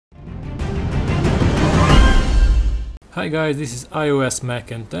Hi guys, this is iOS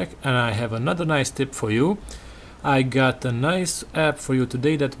Mac and Tech, and I have another nice tip for you. I got a nice app for you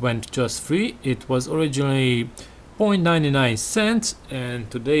today that went just free. It was originally 0.99 cents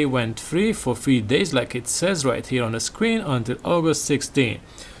and today went free for 3 days, like it says right here on the screen, until August 16.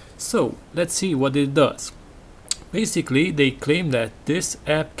 So let's see what it does. Basically, they claim that this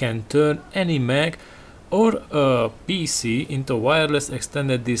app can turn any Mac or a PC into wireless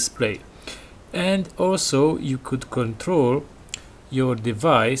extended display. And also you could control your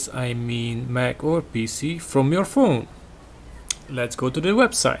device, I mean Mac or PC, from your phone. Let's go to the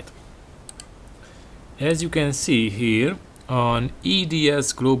website. As you can see here on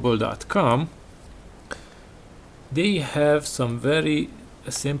edsglobal.com, they have some very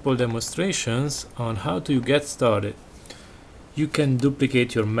simple demonstrations on how to get started. You can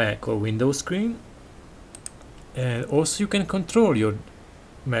duplicate your Mac or Windows screen, and also you can control your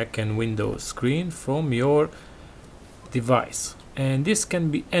Mac and Windows screen from your device, and this can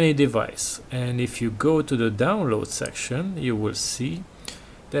be any device. And if you go to the download section, you will see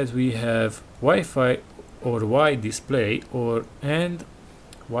that we have Wi-Fi or Y-Display and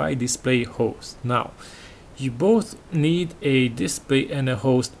Y-Display host. Now you both need a display and a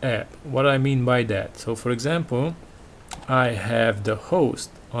host app. What I mean by that, so for example, I have the host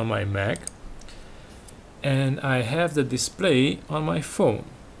on my Mac and I have the display on my phone.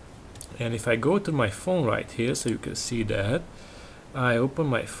 And if I go to my phone right here, so you can see that, I open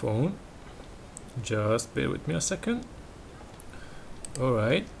my phone, just bear with me a second.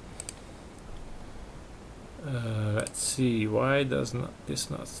 Alright, let's see, why does this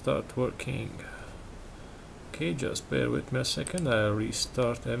not start working? Okay, just bear with me a second, I'll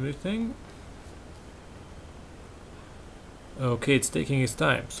restart everything. Okay, it's taking its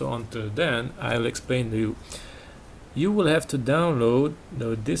time, so until then I'll explain to you. You will have to download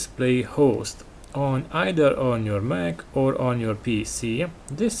the display host either on your Mac or on your PC.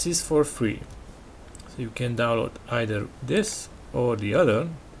 This is for free, so you can download either this or the other.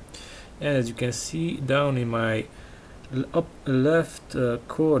 And as you can see down in my up left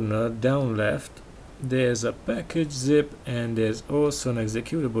corner, down left, there's a package zip and there's also an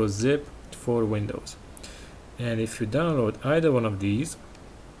executable zip for Windows. And if you download either one of these,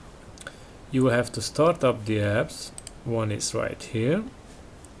 you will have to start up the apps. One is right here,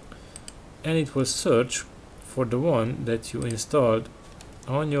 and it will search for the one that you installed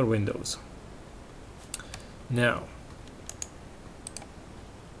on your Windows. Now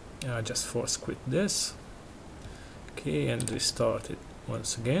I'll just force quit this, okay, and restart it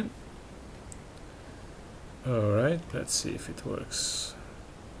once again. Alright, let's see if it works.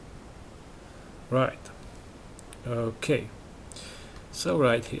 Right, okay, so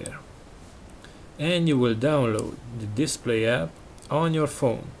right here, and you will download the display app on your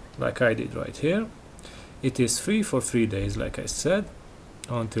phone like I did right here. It is free for 3 days, like I said,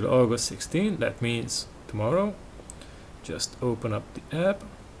 until August 16. That means tomorrow. Just open up the app.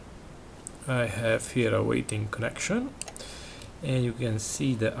 I have here a waiting connection, and you can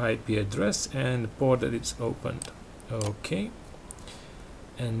see the IP address and the port that it's opened. Okay,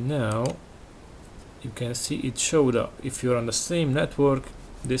 and now you can see it showed up. If you're on the same network,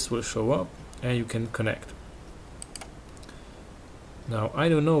 this will show up and you can connect. Now I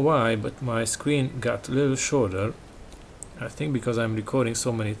don't know why, but my screen got a little shorter. I think because I'm recording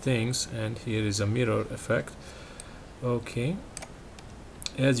so many things, and here is a mirror effect. Okay,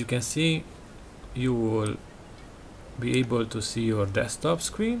 as you can see, you will be able to see your desktop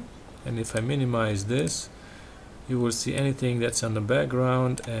screen, and if I minimize this, you will see anything that's on the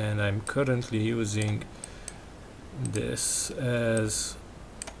background. And I'm currently using this as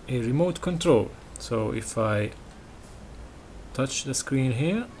a remote control. So if I touch the screen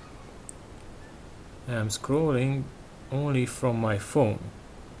here, I'm scrolling only from my phone.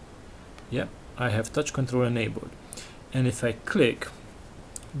 Yep, I have touch control enabled. And if I click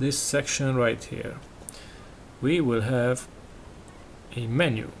this section right here, we will have a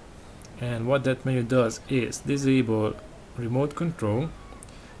menu, and what that menu does is disable remote control.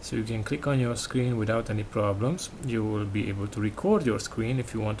 So you can click on your screen without any problems. You will be able to record your screen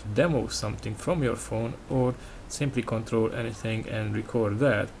if you want to demo something from your phone, or simply control anything and record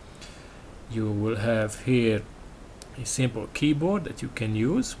that. You will have here a simple keyboard that you can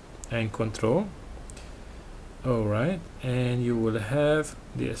use and control. Alright, and you will have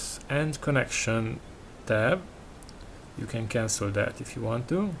this end connection tab. You can cancel that if you want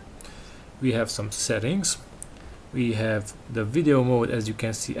to. We have some settings. We have the video mode, as you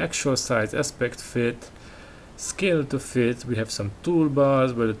can see, actual size, aspect fit, scale to fit. We have some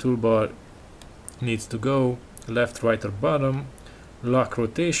toolbars where the toolbar needs to go, left, right or bottom, lock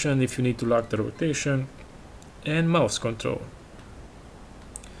rotation if you need to lock the rotation, and mouse control.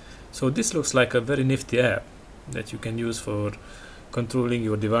 So this looks like a very nifty app that you can use for controlling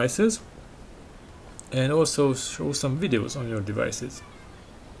your devices and also show some videos on your devices.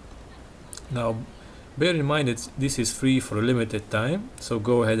 Now bear in mind that this is free for a limited time, so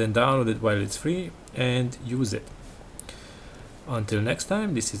go ahead and download it while it's free and use it. Until next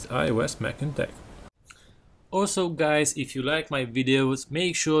time, this is iOS Mac and Tech. Also guys, if you like my videos,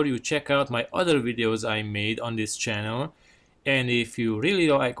 make sure you check out my other videos I made on this channel. And if you really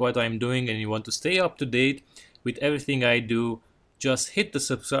like what I'm doing and you want to stay up to date with everything I do, just hit the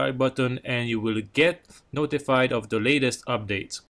subscribe button and you will get notified of the latest updates.